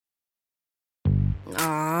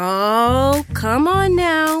Oh, come on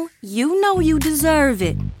now. You know you deserve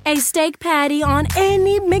it. A steak patty on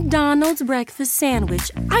any McDonald's breakfast sandwich.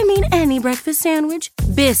 I mean any breakfast sandwich.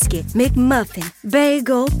 Biscuit, McMuffin,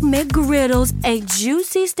 bagel, McGriddles, a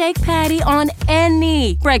juicy steak patty on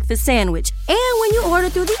any breakfast sandwich. And when you order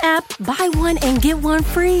through the app, buy one and get one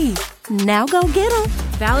free. Now go get them.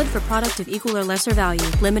 Valid for product of equal or lesser value.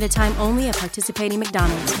 Limited time only at participating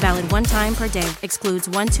McDonald's. Valid one time per day. Excludes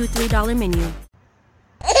 $1, $2, $3 menu.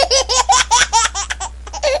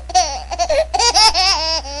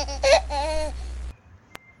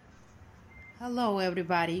 Hello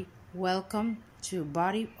everybody, welcome to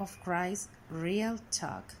Body of Christ Real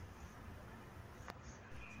Talk.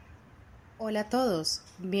 Hola a todos,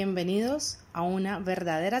 bienvenidos a una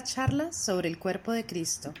verdadera charla sobre el cuerpo de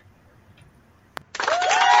Cristo.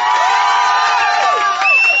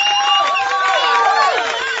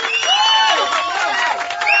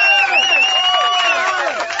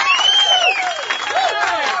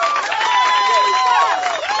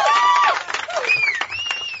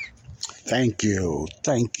 Thank you.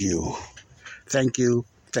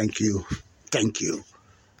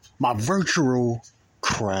 My virtual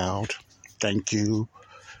crowd, thank you.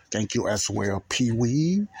 Thank you as well,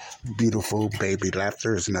 Pee-wee. Beautiful baby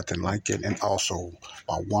laughter is nothing like it. And also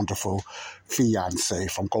my wonderful fiance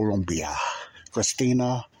from Colombia,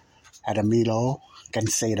 Cristina Jaramillo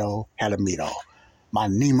Gancedo Jaramillo. My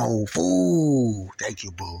Nemo, boo. Thank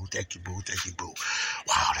you, boo.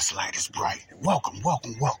 Wow, this light is bright. Welcome.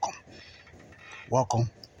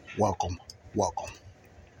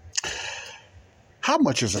 How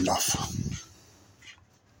much is enough?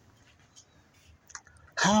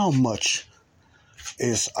 How much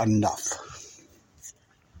is enough?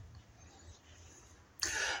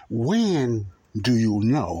 When do you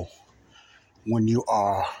know when you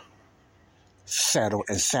are settled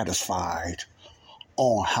and satisfied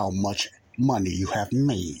on how much money you have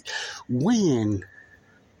made? When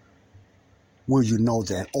will you know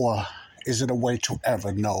that? Or is it a way to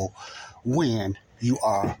ever know when you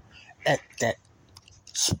are at that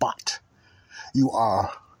spot? You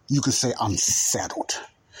can say, I'm settled.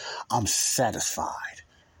 I'm satisfied.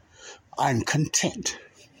 I'm content.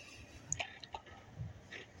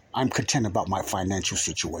 I'm content about my financial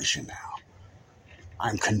situation now.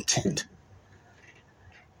 I'm content.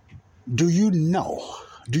 Do you know?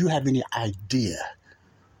 Do you have any idea?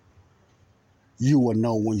 You will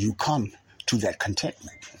know when you come to that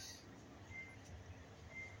contentment.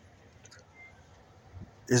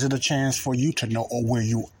 Is it a chance for you to know, or will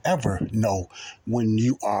you ever know when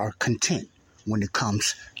you are content when it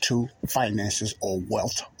comes to finances or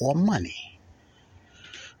wealth or money?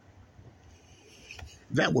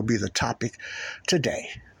 That will be the topic today.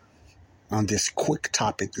 On this quick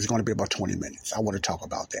topic, it's going to be about 20 minutes. I want to talk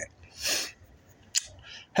about that.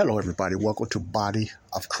 Hello, everybody. Welcome to Body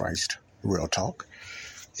of Christ Real Talk.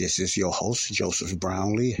 This is your host, Joseph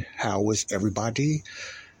Brownlee. How is everybody?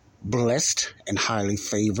 Blessed and highly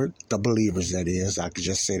favored. The believers, that is. I could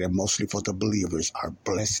just say that mostly for the believers are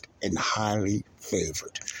blessed and highly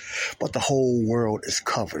favored. But the whole world is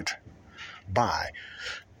covered by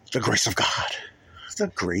the grace of God. The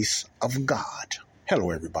grace of God.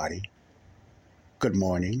 Hello, everybody. Good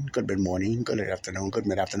morning, good mid-morning, good afternoon, good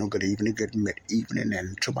mid-afternoon, good evening, good mid-evening,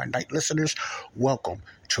 and to my night listeners, welcome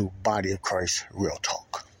to Body of Christ Real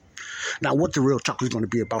Talk. Now, what the Real Talk is going to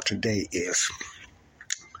be about today is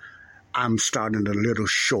I'm starting a little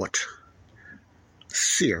short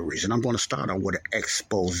series, and I'm going to start on with an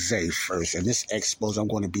expose first. And this expose, I'm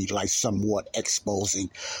going to be like somewhat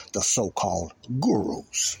exposing the so-called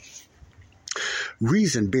gurus.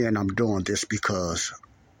 Reason being I'm doing this because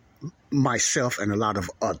myself and a lot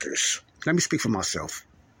of others, let me speak for myself.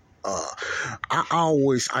 I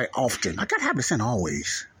gotta have to say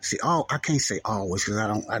always. See, I can't say always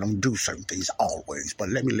because I don't do certain things always. But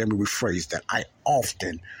let me rephrase that. I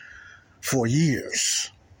often, for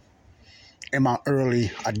years, in my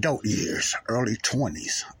early adult years, early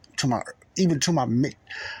 20s, to my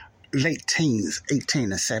late teens,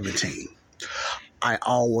 18 and 17, I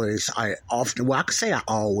could say I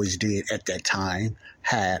always did at that time,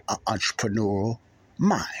 had an entrepreneurial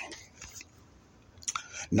mind.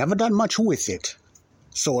 Never done much with it,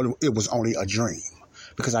 so it was only a dream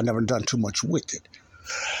because I never done too much with it.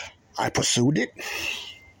 I pursued it,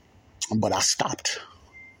 but I stopped.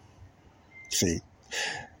 See,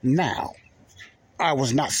 now, I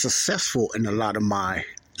was not successful in a lot of my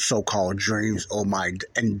so-called dreams or my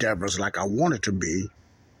endeavors like I wanted to be.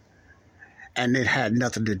 And it had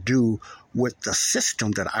nothing to do with the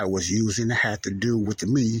system that I was using. It had to do with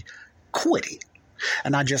me quitting.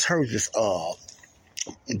 And I just heard this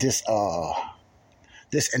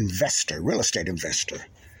this investor, real estate investor,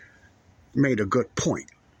 made a good point.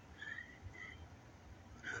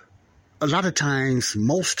 A lot of times,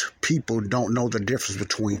 most people don't know the difference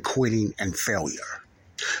between quitting and failure.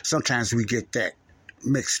 Sometimes we get that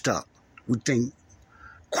mixed up. We think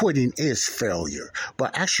quitting is failure,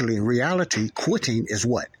 but actually in reality, quitting is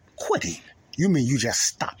what? Quitting. You mean you just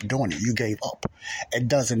stopped doing it. You gave up. It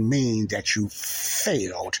doesn't mean that you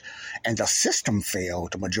failed and the system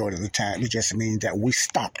failed the majority of the time. It just means that we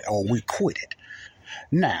stopped or we quit it.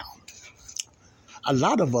 Now, a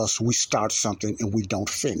lot of us, we start something and we don't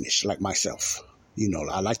finish, like myself. You know,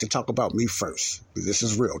 I like to talk about me first. This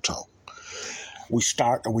is real talk. We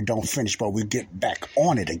start and we don't finish, but we get back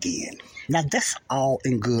on it again. Now, that's all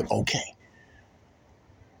in good, okay.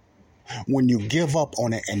 When you give up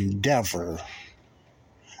on an endeavor,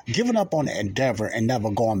 giving up on an endeavor and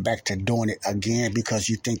never going back to doing it again because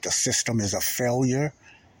you think the system is a failure,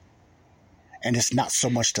 and it's not so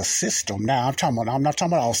much the system. Now, I'm not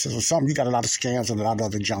talking about all systems. Some, you got a lot of scams and a lot of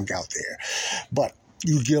other junk out there. But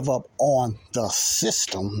you give up on the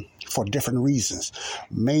system for different reasons.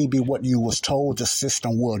 Maybe what you was told the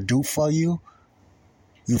system will do for you,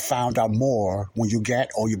 you found out more when you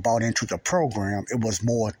bought into the program. It was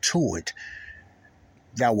more to it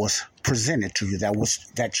that was presented to you,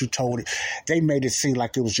 that you told it. They made it seem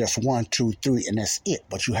like it was just 1, 2, 3, and that's it.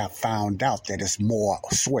 But you have found out that it's more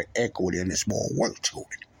sweat equity and it's more work to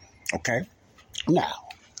it. Okay? Now,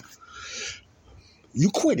 you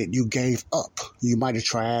quit it. You gave up. You might have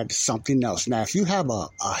tried something else. Now, if you have a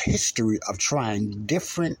history of trying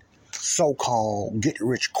different so-called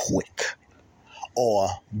get-rich-quick or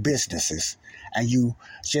businesses, and you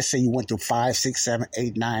just say you went through 5, 6, 7,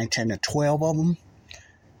 8, 9, 10, and 12 of them,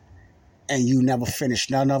 and you never finished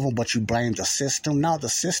none of them, but you blame the system. Now, the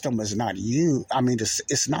system is not you. I mean,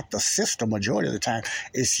 it's not the system majority of the time.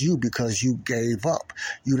 It's you because you gave up.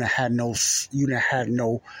 You didn't have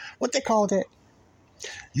no, what they call that?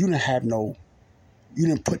 You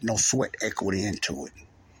didn't put no sweat equity into it.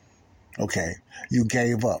 Okay? You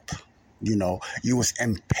gave up. You know, you was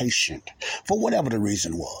impatient for whatever the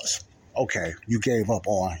reason was. Okay, you gave up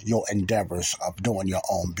on your endeavors of doing your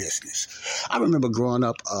own business. I remember growing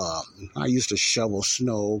up, I used to shovel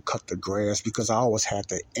snow, cut the grass, because I always had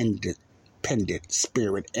the independent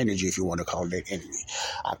spirit energy, if you want to call it enemy.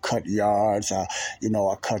 I cut yards, I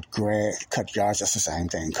cut yards, that's the same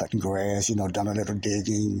thing, cutting grass, done a little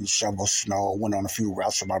digging, shovel snow, went on a few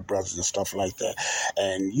routes with my brothers and stuff like that.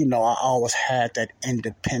 And, I always had that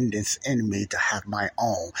independence in me to have my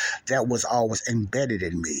own. That was always embedded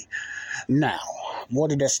in me. Now, where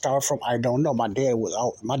did that start from? I don't know. My dad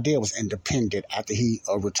was independent after he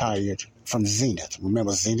retired from Zenith.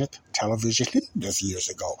 Remember Zenith television? That's years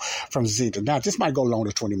ago. From Zenith. Now, this might go longer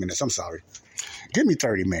than 20 minutes. I'm sorry. Give me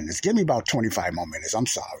 30 minutes. Give me about 25 more minutes. I'm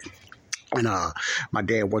sorry. And my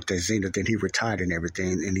dad worked at Zenith, and he retired and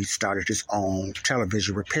everything, and he started his own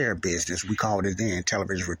television repair business. We called it then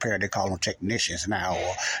television repair. They call them technicians now,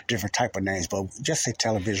 or different type of names, but just say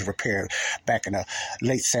television repair back in the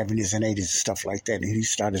late 70s and 80s and stuff like that. And he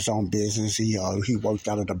started his own business. He worked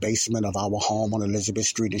out of the basement of our home on Elizabeth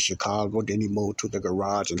Street in Chicago. Then he moved to the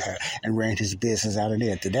garage and ran his business out of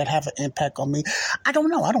there. Did that have an impact on me? I don't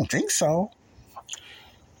know. I don't think so.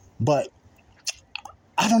 But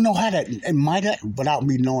I don't know how it might have, without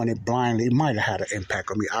me knowing it blindly, it might have had an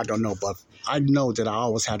impact on me. I don't know, but I know that I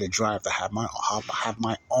always had a drive to have my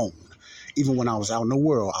own. Even when I was out in the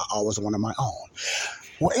world, I always wanted my own.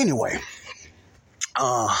 Well, anyway,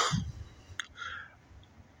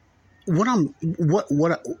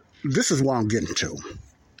 this is what I'm getting to.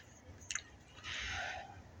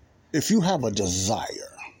 If you have a desire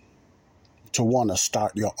to want to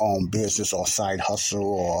start your own business or side hustle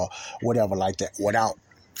or whatever like that without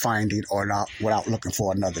finding or not without looking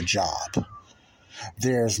for another job,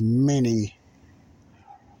 there's many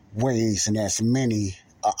ways and there's many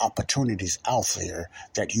opportunities out there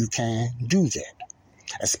that you can do that,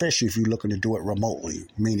 especially if you're looking to do it remotely,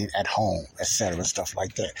 meaning at home, etc., stuff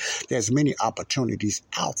like that. There's many opportunities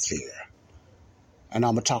out there. And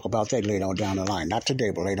I'm going to talk about that later on down the line. Not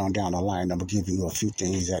today, but later on down the line, I'm going to give you a few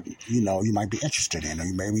things that, you might be interested in or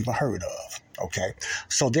you may have even heard of. Okay?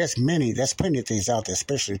 So there's plenty of things out there,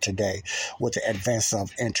 especially today with the advance of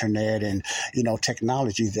internet and,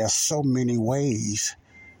 technology. There's so many ways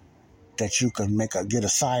that you can get a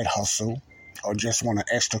side hustle or just want an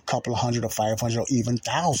extra couple of hundred or 500 or even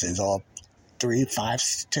thousands or 3, 5,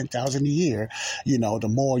 10,000 a year. The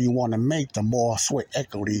more you want to make, the more sweat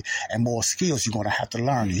equity and more skills you're going to have to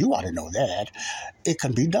learn. You ought to know that. It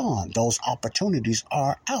can be done. Those opportunities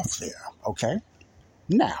are out there. Okay?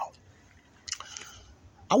 Now,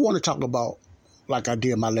 I want to talk about like I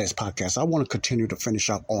did my last podcast, I want to continue to finish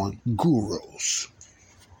up on gurus.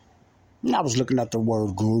 And I was looking at the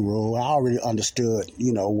word guru. I already understood,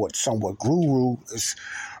 what guru is.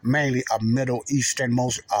 Mainly a Middle Eastern,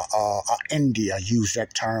 most India use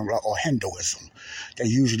that term, or Hinduism. They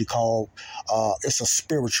usually call it's a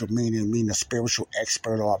spiritual meaning a spiritual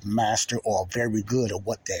expert or a master or very good at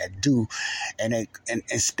what they do, and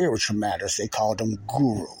in spiritual matters they call them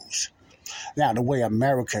gurus. Now, the way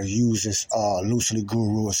America uses loosely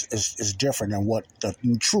guru is different than what the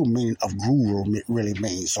true meaning of guru really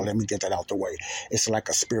means. So let me get that out the way. It's like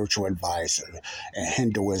a spiritual advisor in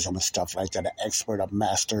Hinduism and stuff like that, an expert, a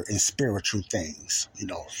master in spiritual things,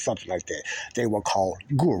 something like that. They were called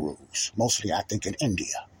gurus, mostly I think in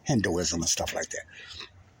India, Hinduism and stuff like that.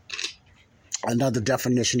 Another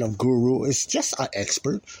definition of guru is just an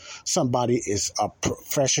expert. Somebody is a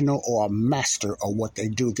professional or a master of what they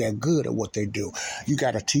do. They're good at what they do. You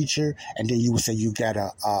got a teacher, and then you would say you got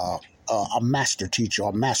a master teacher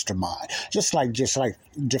or mastermind. Just like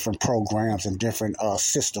different programs and different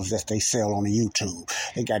systems that they sell on YouTube.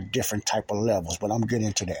 They got different type of levels, but I'm getting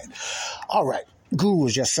into that. All right. Guru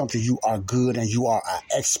is just something you are good and you are an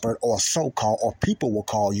expert, or so-called, or people will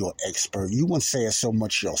call you an expert. You wouldn't say it so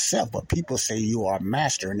much yourself, but people say you are a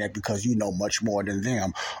master in that because you know much more than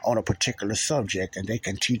them on a particular subject, and they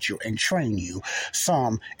can teach you and train you,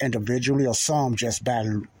 some individually or some just by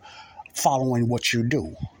following what you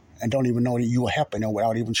do and don't even know that you were helping them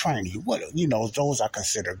without even training you. Those are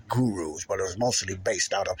considered gurus, but it was mostly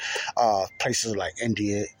based out of places like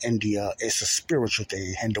India. It's a spiritual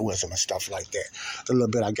thing, Hinduism and stuff like that. The little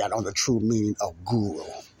bit I got on the true meaning of guru,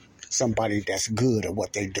 somebody that's good at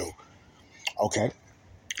what they do. Okay?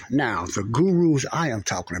 Now, the gurus I am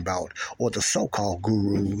talking about, or the so-called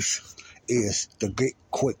gurus, is the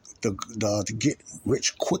get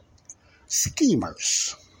rich quick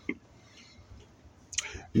schemers.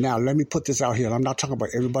 Now, let me put this out here. I'm not talking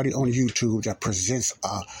about everybody on YouTube that presents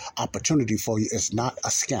an opportunity for you. It's not a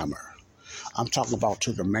scammer. I'm talking about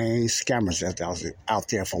to the main scammers that's out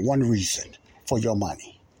there for one reason, for your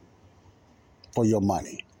money. For your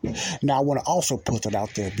money. Now, I want to also put it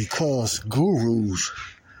out there because gurus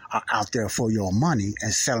are out there for your money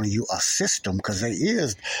and selling you a system, because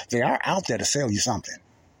they are out there to sell you something.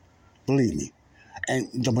 Believe me. And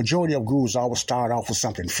the majority of gurus always start off with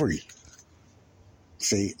something free.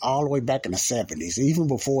 See, all the way back in the 70s, even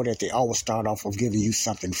before that, they always start off with giving you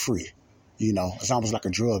something free. It's almost like a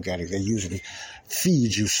drug addict. They usually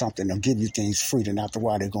feed you something or give you things free. Then after a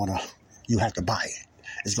while, you have to buy it.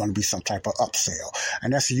 It's going to be some type of upsell.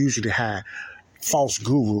 And that's usually how false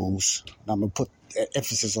gurus, and I'm going to put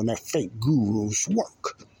emphasis on that, fake gurus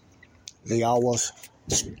work. They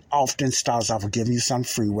often starts off with giving you something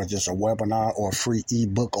free, whether it's a webinar or a free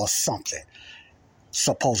ebook or something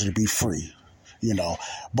supposed to be free.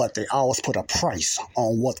 But they always put a price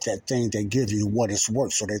on what that thing they give you, what it's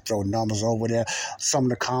worth. So they throw numbers over there. Some of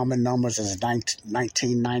the common numbers is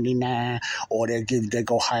 $19.99, or they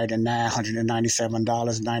go higher than $997,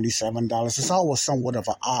 $97. It's always somewhat of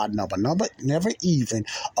an odd number, never even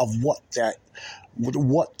of what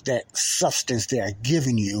that substance they're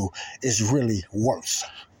giving you is really worth,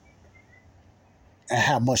 and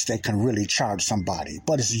how much they can really charge somebody.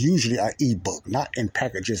 But it's usually an ebook, not in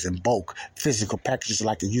packages in bulk, physical packages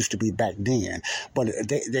like it used to be back then. But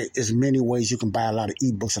there's many ways you can buy a lot of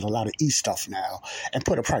ebooks and a lot of e-stuff now and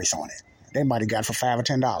put a price on it. They might have got it for $5 or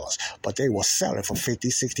 $10, but they will sell it for $50,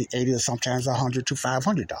 $60, $80, or sometimes $100 to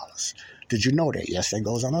 $500. Did you know that? Yes, that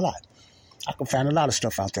goes on a lot. I can find a lot of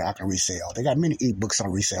stuff out there I can resell. They got many ebooks on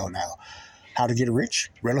resale now. How to get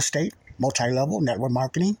rich, real estate, multi-level, network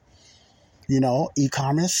marketing,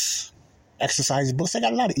 e-commerce, exercise books. They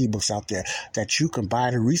got a lot of ebooks out there that you can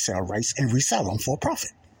buy the resale rights and resell them for a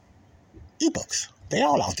profit. Ebooks. They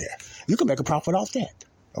all out there. You can make a profit off that.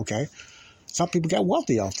 Okay? Some people get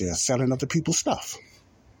wealthy out there selling other people's stuff.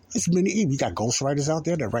 It's many. You got ghostwriters out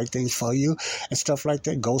there that write things for you and stuff like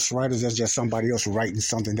that. Ghostwriters is just somebody else writing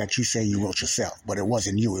something that you say you wrote yourself, but it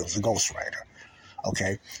wasn't you. It was a ghostwriter.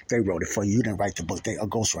 Okay? They wrote it for you. You didn't write the book. A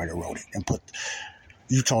ghostwriter wrote it and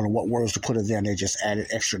you told them what words to put in there, and they just added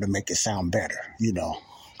extra to make it sound better,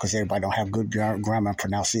 because everybody don't have good grammar and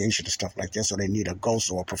pronunciation and stuff like that, so they need a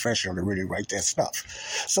ghost or a professional to really write that stuff.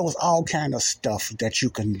 So it's all kind of stuff that you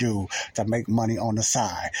can do to make money on the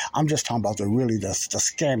side. I'm just talking about the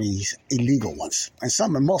scammy, illegal ones.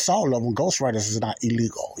 And most all of them, ghostwriters is not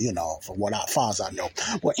illegal, from far as I know.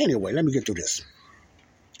 Well, anyway, let me get through this.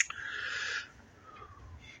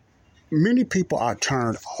 Many people are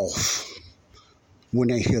turned off when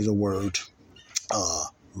they hear the word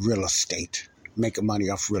real estate, making money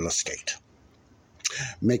off real estate.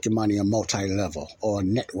 making money on multi-level or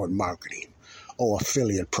network marketing or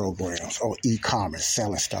affiliate programs or e-commerce,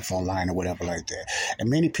 selling stuff online or whatever like that. And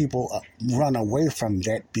many people run away from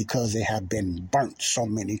that because they have been burnt so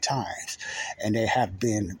many times and they have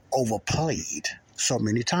been overplayed so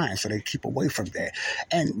many times. So they keep away from that.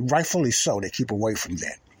 And rightfully so, they keep away from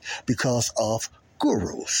that because of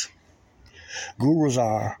gurus. Gurus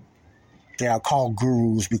they are called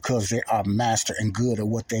gurus because they are master and good at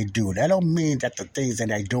what they do. That don't mean that the things that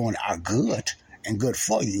they're doing are good and good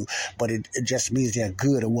for you, but it just means they're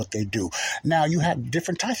good at what they do. Now, you have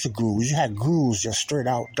different types of gurus. You have gurus that straight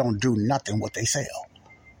out don't do nothing what they sell.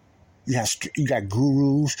 You got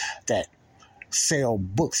gurus that sell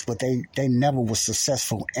books, but they never were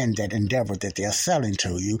successful in that endeavor that they're selling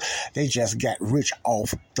to you. They just got rich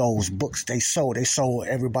off those books they sold. They sold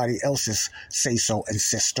everybody else's say-so and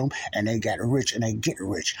system, and they got rich, and they get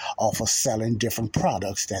rich off of selling different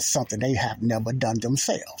products. That's something they have never done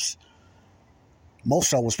themselves.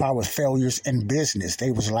 Most of it was probably failures in business.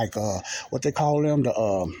 They was like, what they call them?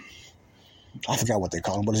 I forgot what they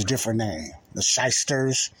call them, but it's a different name. The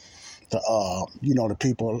shysters, the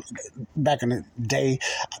people back in the day,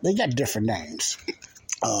 they got different names.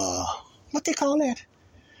 What they call that?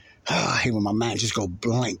 I hate when my mind just go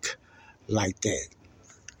blank like that,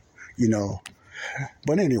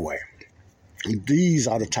 But anyway, these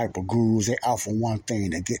are the type of gurus. They offer one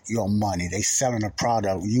thing to get your money. They selling a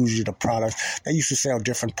product, usually the product. They used to sell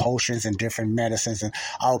different potions and different medicines and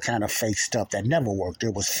all kind of fake stuff that never worked.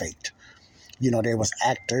 It was faked. They was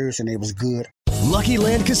actors and they was good. Lucky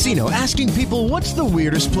Land Casino, asking people, what's the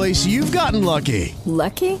weirdest place you've gotten lucky?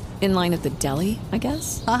 Lucky? In line at the deli, I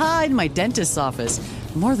guess? Aha, in my dentist's office.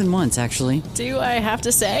 More than once, actually. Do I have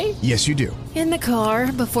to say? Yes, you do. In the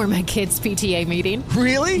car before my kids' PTA meeting.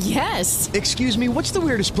 Really? Yes. Excuse me, what's the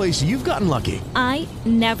weirdest place you've gotten lucky? I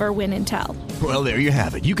never win and tell. Well, there you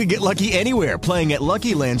have it. You can get lucky anywhere, playing at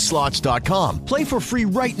LuckyLandSlots.com. Play for free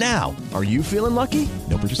right now. Are you feeling lucky?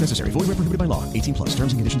 No purchase necessary. Void where prohibited by law. 18+.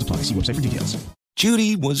 Terms and conditions apply. See website for details.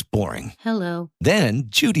 Judy was boring. Hello. Then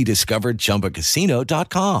Judy discovered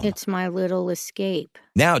ChumbaCasino.com. It's my little escape.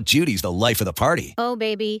 Now Judy's the life of the party. Oh,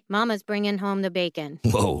 baby, mama's bringing home the bacon.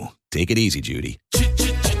 Whoa, take it easy, Judy.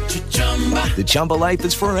 The Chumba life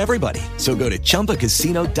is for everybody. So go to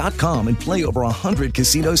ChumbaCasino.com and play over 100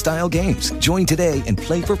 casino-style games. Join today and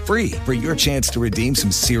play for free for your chance to redeem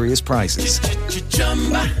some serious prizes.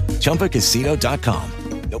 ChumbaCasino.com.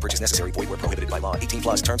 No purchase necessary. Void where prohibited by law.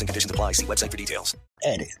 18+. Terms and conditions apply. See website for details.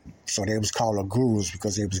 At it. So they was called gurus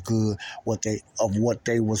because they was good what they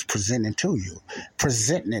was presenting to you.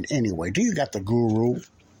 Presenting it anyway. Do you got the guru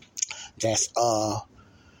that's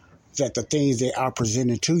that the things they are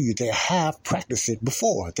presenting to you, they have practiced it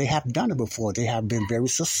before. They have done it before. They have been very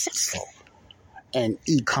successful in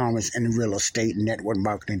e-commerce and real estate, network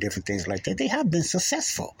marketing, different things like that. They have been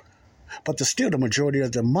successful. But still the majority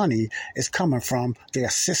of their money is coming from their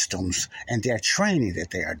systems and their training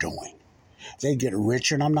that they are doing. They get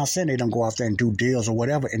richer, and I'm not saying they don't go out there and do deals or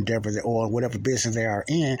whatever endeavor or whatever business they are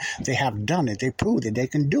in. They have done it. They proved that they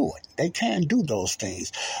can do it. They can do those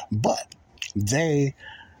things. But they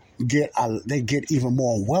get even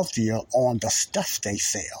more wealthier on the stuff they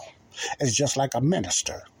sell. It's just like a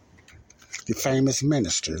minister. The famous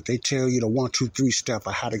minister, they tell you the 1, 2, 3 step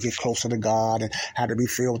of how to get closer to God and how to be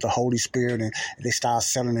filled with the Holy Spirit. And they start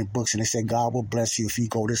selling their books and they say, God will bless you if you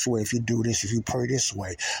go this way, if you do this, if you pray this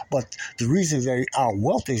way. But the reason they are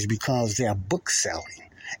wealthy is because they are book selling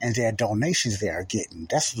and their donations they are getting.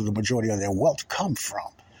 That's where the majority of their wealth come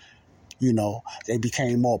from. They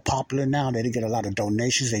became more popular now. They get a lot of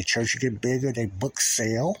donations. Their church get bigger. Their books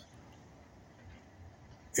sell.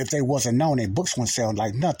 If they wasn't known, their books wouldn't sell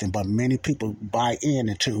like nothing. But many people buy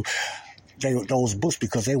into those books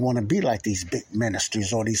because they want to be like these big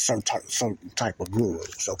ministers or these certain type of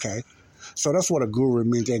gurus. Okay, so that's what a guru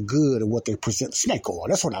means. They're good at what they present. Snake oil.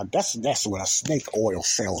 That's what a snake oil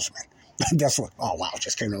salesman. That's what. Oh wow, it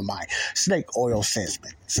just came to mind. Snake oil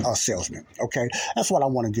salesman. Okay, that's what I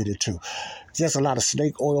want to get into. There's a lot of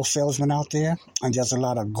snake oil salesmen out there, and there's a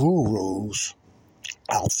lot of gurus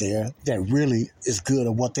out there that really is good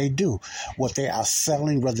at what they do, what they are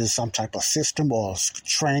selling, whether it's some type of system or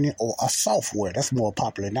training or a software. That's more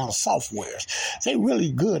popular now, softwares. They're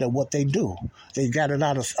really good at what they do. They got a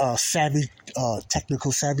lot of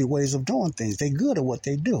technical savvy ways of doing things. They're good at what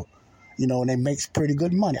they do. And they make pretty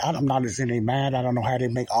good money. I'm not in their mind. I don't know how they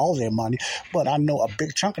make all their money, but I know a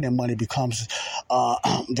big chunk of their money becomes,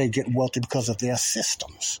 they get wealthy because of their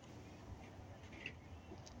systems.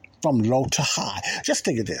 From low to high. Just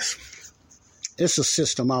think of this. It's a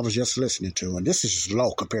system I was just listening to, and this is just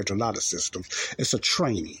low compared to a lot of systems. It's a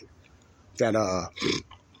training that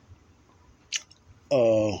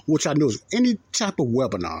which I knew is any type of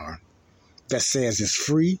webinar that says it's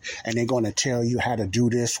free and they're going to tell you how to do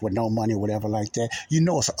this with no money or whatever like that, you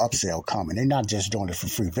know it's an upsell coming. They're not just doing it for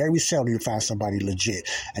free. Very seldom you find somebody legit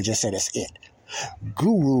and just say that's it.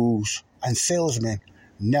 Gurus and salesmen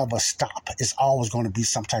never stop. It's always going to be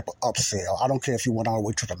some type of upsell. I don't care if you went all the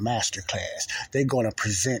way to the master class. They're going to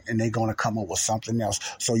present and they're going to come up with something else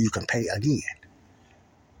so you can pay again.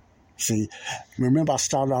 See, remember I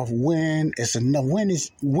started off when is enough. When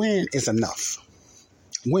is enough.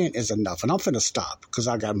 When is enough? And I'm finna stop because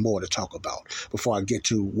I got more to talk about before I get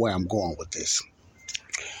to where I'm going with this.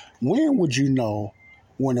 When would you know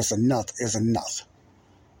when it's enough is enough?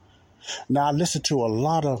 Now, I listen to a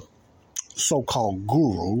lot of so-called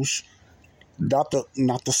gurus, not the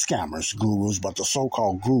scammers gurus, but the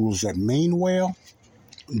so-called gurus that mean well,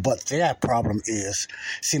 but their problem is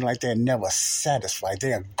seem like they're never satisfied.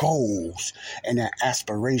 Their goals and their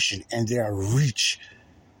aspiration and their reach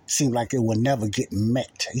seem like it will never get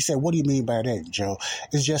met. He said, what do you mean by that, Joe?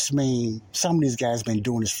 It just mean some of these guys been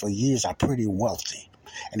doing this for years, are pretty wealthy,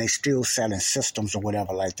 and they still selling systems or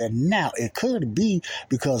whatever like that. Now, it could be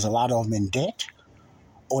because a lot of them in debt,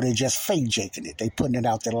 or they just fake jaking it. They putting it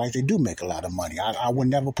out there like they do make a lot of money. I would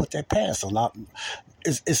never put that past.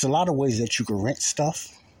 It's a lot of ways that you can rent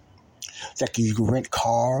stuff. You can rent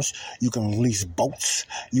cars, you can lease boats,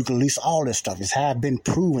 you can lease all this stuff. It's have been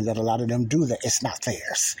proven that a lot of them do that. It's not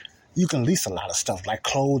theirs. You can lease a lot of stuff like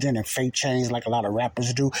clothing and fake chains like a lot of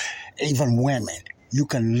rappers do. Even women, you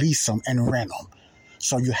can lease them and rent them.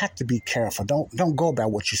 So you have to be careful. Don't go by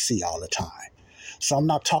what you see all the time. So I'm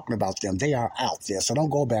not talking about them. They are out there. So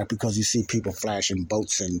don't go back because you see people flashing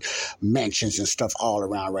boats and mansions and stuff all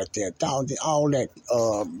around right there. All that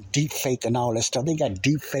deep fake and all that stuff. They got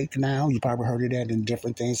deep fake now. You probably heard of that in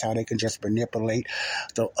different things, how they can just manipulate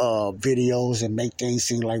the videos and make things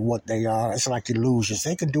seem like what they are. It's like illusions.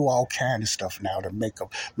 They can do all kinds of stuff now to make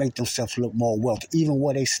themselves look more wealthy, even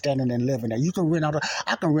where they standing and living there.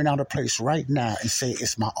 I can rent out a place right now and say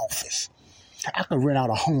it's my office. I can rent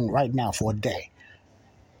out a home right now for a day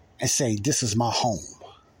and say, this is my home,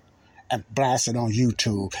 and blast it on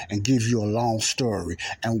YouTube and give you a long story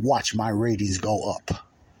and watch my ratings go up.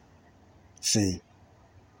 See,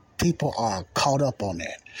 people are caught up on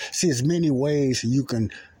that. See, there's many ways you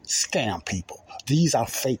can scam people. These are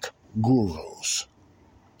fake gurus.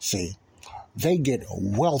 See, they get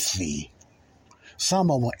wealthy.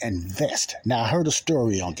 Some of them invest. Now, I heard a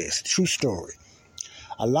story on this, true story.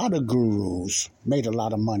 A lot of gurus made a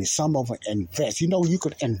lot of money. Some of them invest. You know, you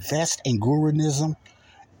could invest in guruism.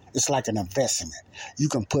 It's like an investment. You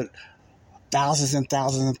can put thousands and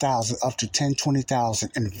thousands and thousands, up to 10,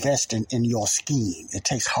 20,000 investing in your scheme. It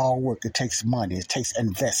takes hard work. It takes money. It takes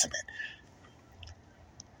investment.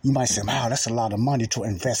 You might say, wow, that's a lot of money to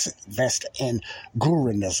invest in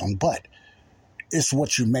guruism, but it's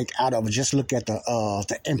what you make out of it. Just look at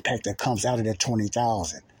the impact that comes out of that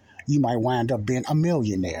 20,000. You might wind up being a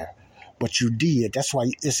millionaire, but you did. That's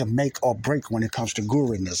why it's a make or break when it comes to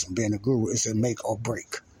guruism. Being a guru is a make or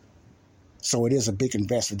break. So it is a big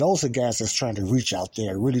investment. Those are guys that's trying to reach out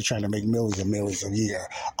there, really trying to make millions and millions a year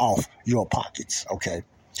off your pockets, okay?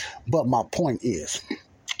 But my point is,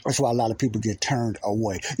 that's why a lot of people get turned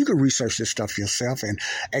away. You can research this stuff yourself and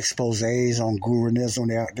exposés on guruism.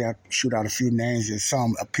 They'll shoot out a few names and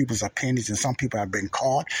some people's opinions, and some people have been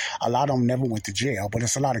caught. A lot of them never went to jail, but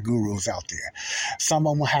there's a lot of gurus out there. Some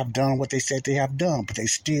of them have done what they said they have done, but they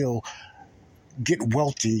still get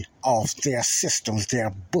wealthy off their systems, their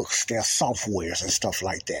books, their softwares and stuff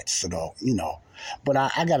like that. So, you know, but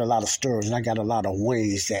I got a lot of stories and I got a lot of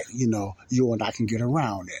ways that, you know, you and I can get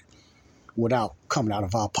around it without coming out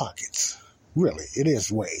of our pockets. Really, it is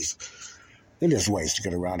ways. It is ways to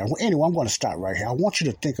get around it. Well, anyway, I'm going to stop right here. I want you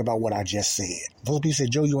to think about what I just said. Those people say,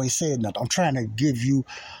 Joe, you ain't said nothing. I'm trying to give you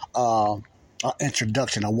an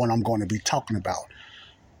introduction of what I'm going to be talking about.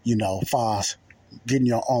 You know, as far as getting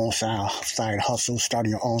your own side hustle,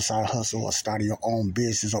 starting your own side hustle, or starting your own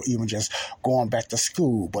business, or even just going back to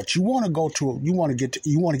school. But you want to get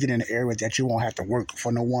in an area that you won't have to work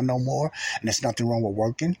for no one no more, and there's nothing wrong with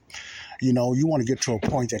working. You know, you want to get to a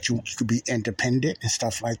point that you could be independent and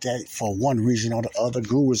stuff like that for one reason or the other.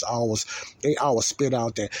 Gurus always spit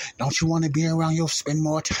out that, don't you want to be around, you'll spend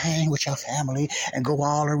more time with your family and go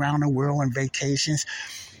all around the world on vacations?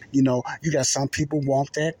 You know, you got some people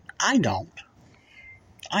want that. I don't.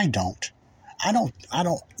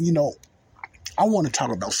 You know, I want to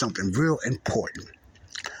talk about something real important,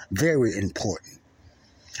 very important.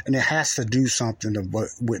 And it has to do something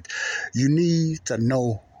with, you need to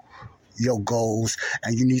know your goals,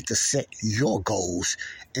 and you need to set your goals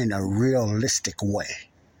in a realistic way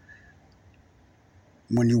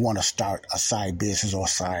when you want to start a side business or a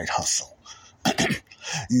side hustle.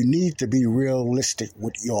 You need to be realistic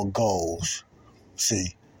with your goals.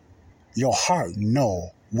 See, your heart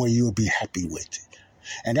know where you'll be happy with it.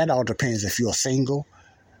 And that all depends if you're single,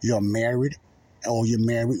 you're married, or you're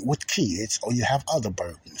married with kids, or you have other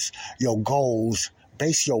burdens. Your goals,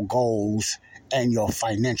 base your goals and your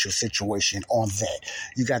financial situation on that.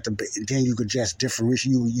 You got to, then you could just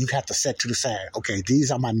differentiate. You have to set to the side, okay, these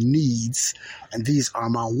are my needs and these are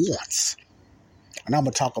my wants. And I'm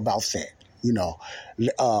going to talk about that. You know,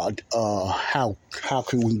 how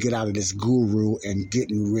can we get out of this guru and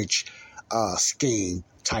getting rich scheme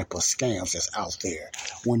type of scams that's out there?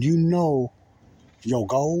 When you know your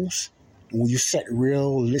goals, when you set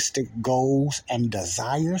realistic goals and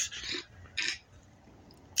desires,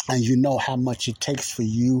 and you know how much it takes for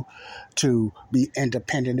you to be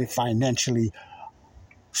independent and financially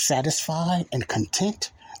satisfied and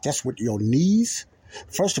content, that's what your needs.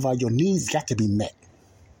 First of all, your needs got to be met.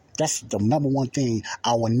 That's the number one thing.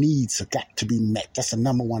 Our needs have got to be met. That's the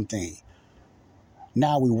number one thing.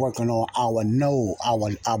 Now we're working on our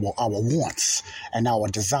wants and our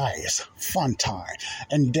desires, fun time,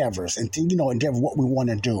 endeavors, and endeavor what we want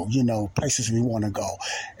to do, places we want to go.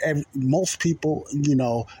 And most people,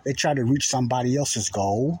 they try to reach somebody else's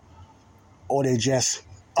goal, or they just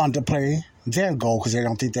underplay their goal because they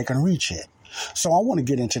don't think they can reach it. So I want to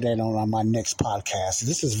get into that on my next podcast.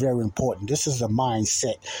 This is very important. This is a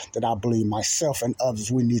mindset that I believe myself and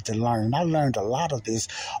others we need to learn. And I learned a lot of this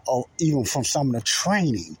even from some of the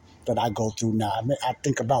training that I go through now. I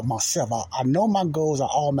think about myself. I know my goals are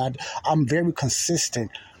all I'm very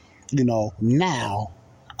consistent, now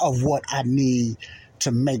of what I need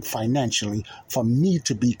to make financially for me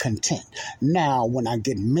to be content. Now, when I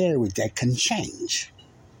get married, that can change.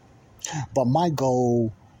 But my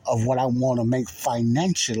goal of what I want to make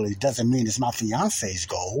financially doesn't mean it's my fiance's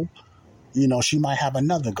goal. She might have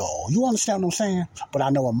another goal. You understand what I'm saying? But I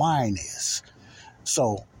know what mine is.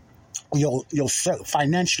 So,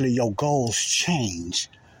 financially, your goals change.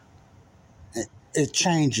 It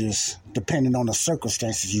changes depending on the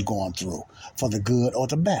circumstances you're going through, for the good or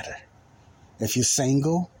the better. If you're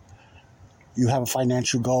single, you have a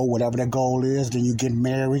financial goal, whatever that goal is, then you get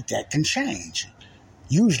married, that can change,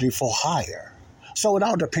 usually for higher. So it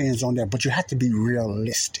all depends on that, but you have to be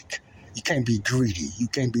realistic. You can't be greedy. You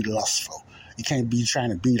can't be lustful. You can't be trying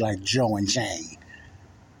to be like Joe and Jane.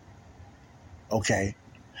 Okay?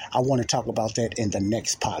 I want to talk about that in the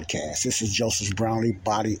next podcast. This is Joseph Brownlee,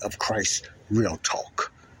 Body of Christ Real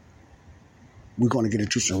Talk. We're going to get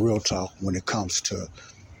into some real talk when it comes to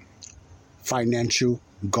financial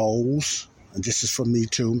goals. And this is for me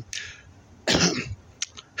too.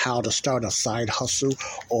 How to start a side hustle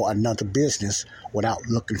or another business without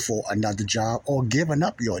looking for another job or giving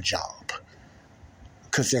up your job.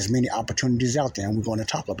 Because there's many opportunities out there, and we're going to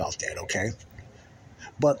talk about that, okay?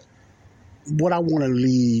 But what I want to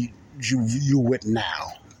leave you with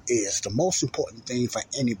now is the most important thing for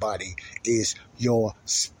anybody is your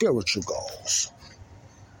spiritual goals.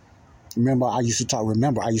 Remember, I used to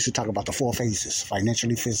talk about the 4 phases: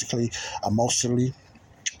 financially, physically, emotionally,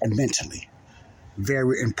 and mentally.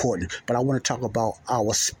 Very important. But I want to talk about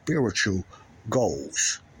our spiritual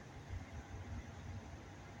goals.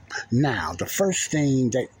 Now, the first thing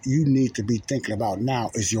that you need to be thinking about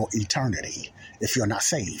now is your eternity if you're not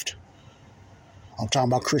saved. I'm talking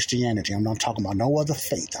about Christianity. I'm not talking about no other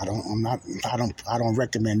faith. I don't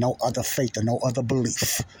recommend no other faith or no other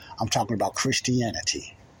belief. I'm talking about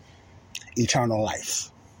Christianity. Eternal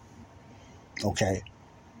life. Okay?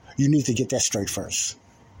 You need to get that straight first.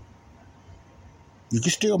 You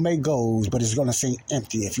can still make goals, but it's going to seem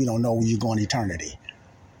empty if you don't know where you're going in eternity.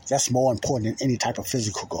 That's more important than any type of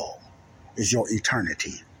physical goal, is your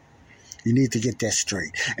eternity. You need to get that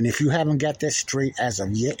straight. And if you haven't got that straight as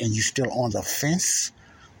of yet and you're still on the fence,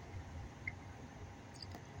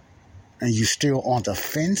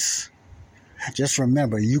 just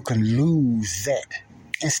remember you can lose that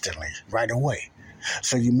instantly, right away.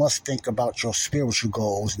 So you must think about your spiritual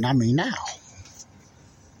goals, and I mean now.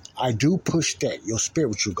 I do push that, your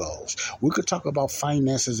spiritual goals. We could talk about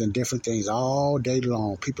finances and different things all day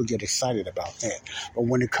long. People get excited about that. But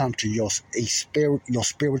when it comes to your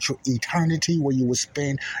spiritual eternity, where you will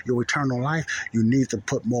spend your eternal life, you need to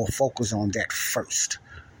put more focus on that first.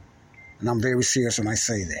 And I'm very serious when I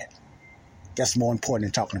say that. That's more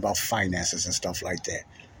important than talking about finances and stuff like that.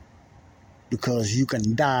 Because you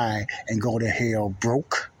can die and go to hell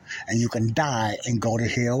broke, and you can die and go to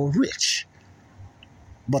hell rich.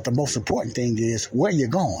 But the most important thing is where you're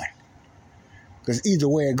going. Because either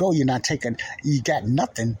way it go, you got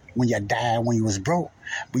nothing when you died when you was broke.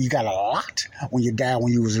 But you got a lot when you died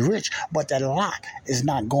when you was rich. But that lot is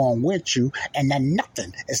not going with you, and that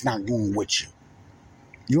nothing is not going with you.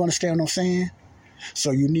 You understand what I'm saying?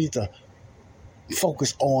 So you need to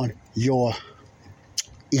focus on your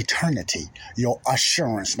eternity, your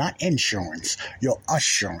assurance, not insurance, your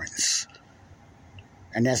assurance.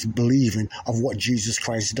 And that's believing of what Jesus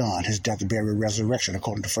Christ done, his death, burial, resurrection,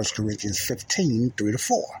 according to 1 Corinthians 15,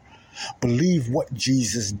 3-4. Believe what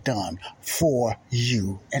Jesus done for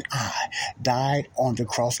you and I. Died on the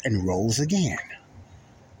cross and rose again.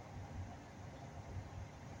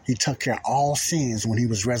 He took care of all sins when he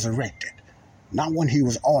was resurrected. Not when he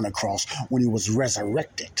was on the cross, when he was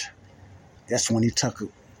resurrected. That's when he took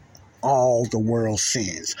all the world's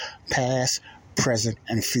sins, past, present,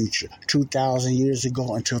 and future. 2,000 years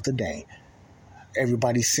ago until today,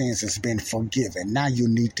 everybody's sins has been forgiven. Now you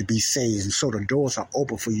need to be saved, and so the doors are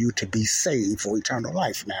open for you to be saved for eternal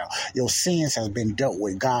life now. Your sins have been dealt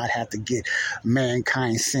with. God had to get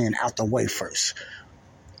mankind's sin out the way first.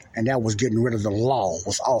 And that was getting rid of the law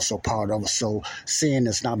was also part of it. So sin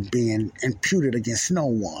is not being imputed against no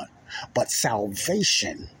one. But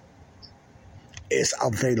salvation is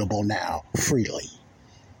available now freely.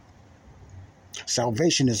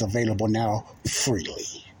 Salvation is available now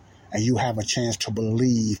freely. And you have a chance to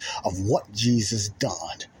believe of what Jesus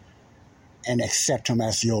done and accept him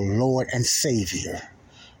as your Lord and Savior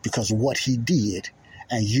because of what he did.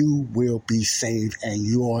 And you will be saved, and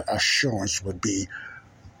your assurance would be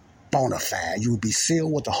bona fide. You will be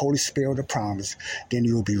sealed with the Holy Spirit of promise. Then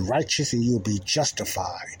you will be righteous and you will be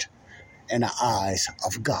justified in the eyes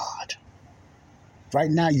of God. Right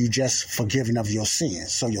now, you just forgiven of your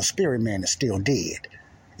sins. So your spirit man is still dead.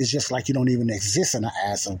 It's just like you don't even exist in the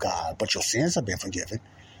eyes of God. But your sins have been forgiven.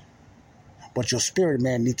 But your spirit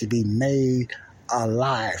man needs to be made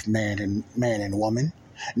alive, man and woman.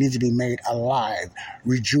 Needs to be made alive,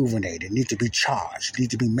 rejuvenated, needs to be charged,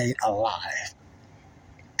 needs to be made alive.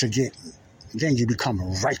 Then you become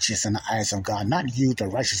righteous in the eyes of God. Not you, the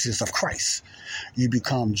righteousness of Christ. You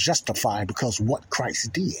become justified because what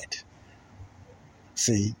Christ did.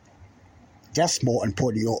 See, that's more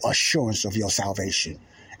important, your assurance of your salvation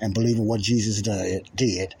and believing what Jesus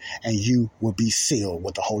did, and you will be sealed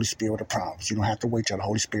with the Holy Spirit of promise. You don't have to wait till the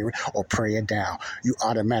Holy Spirit or pray it down. You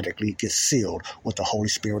automatically get sealed with the Holy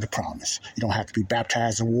Spirit of promise. You don't have to be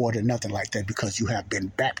baptized in water, nothing like that, because you have been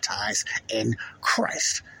baptized in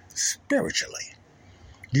Christ spiritually.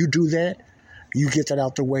 You do that, you get that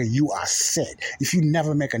out the way, you are set. If you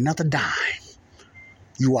never make another dime,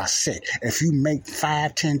 you are set. If you make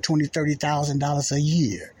 $5, $10, $20, $30,000 a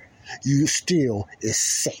year, you still is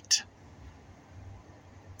set.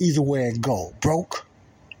 Either way it go, broke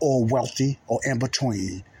or wealthy or in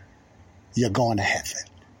between, you're going to heaven.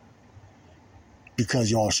 Because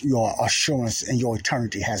your assurance and your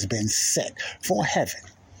eternity has been set for heaven.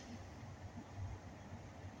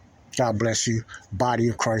 God bless you. Body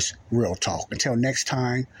of Christ, Real Talk. Until next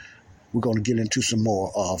time, we're going to get into some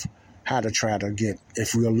more of how to try to get,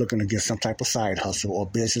 if we're looking to get some type of side hustle or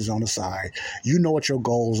business on the side. You know what your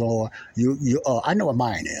goals are. I know what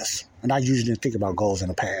mine is. And I usually didn't think about goals in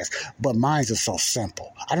the past. But mine is so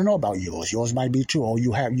simple. I don't know about yours. Yours might be too. Or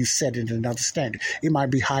you set it in another standard. It might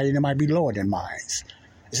be higher and it might be lower than mine.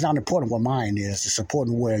 It's not important what mine is. It's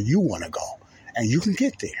important where you want to go. And you can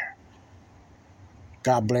get there.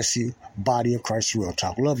 God bless you. Body of Christ, Real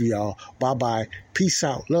Talk. Love you all. Bye-bye. Peace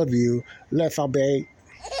out. Love you. Left our babe.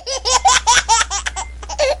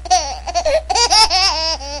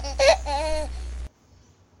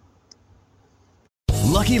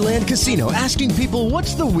 Lucky Land Casino, asking people,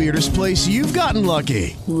 what's the weirdest place you've gotten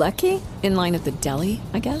lucky? Lucky? In line at the deli,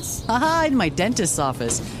 I guess? Aha, in my dentist's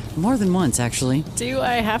office. More than once, actually. Do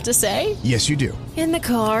I have to say? Yes, you do. In the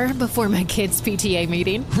car before my kids' PTA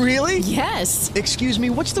meeting. Really? Yes. Excuse me,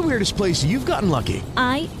 what's the weirdest place you've gotten lucky?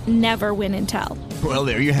 I never win and tell. Well,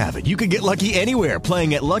 there you have it. You can get lucky anywhere,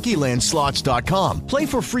 playing at LuckyLandSlots.com. Play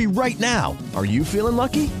for free right now. Are you feeling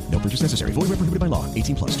lucky? No purchase necessary. Void where prohibited by law.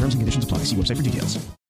 18+. Terms and conditions apply. See website for details.